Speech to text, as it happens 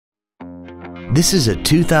This is a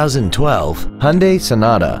 2012 Hyundai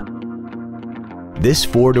Sonata. This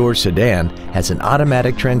four-door sedan has an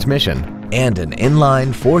automatic transmission and an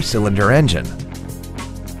inline four-cylinder engine.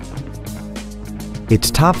 Its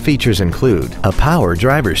top features include a power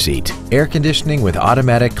driver's seat, air conditioning with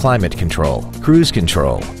automatic climate control, cruise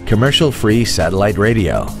control, commercial-free satellite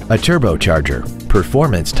radio, a turbocharger,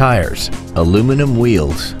 performance tires, aluminum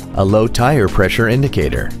wheels, a low tire pressure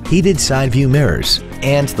indicator, heated side view mirrors,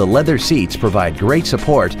 and the leather seats provide great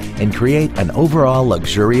support and create an overall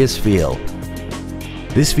luxurious feel.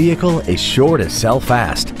 This vehicle is sure to sell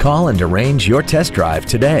fast. Call and arrange your test drive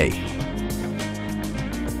today.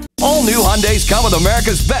 All new Hyundais come with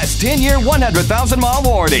America's best 10-year, 100,000-mile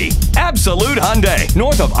warranty. Absolute Hyundai,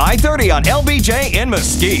 north of I-30 on LBJ in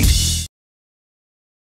Mesquite.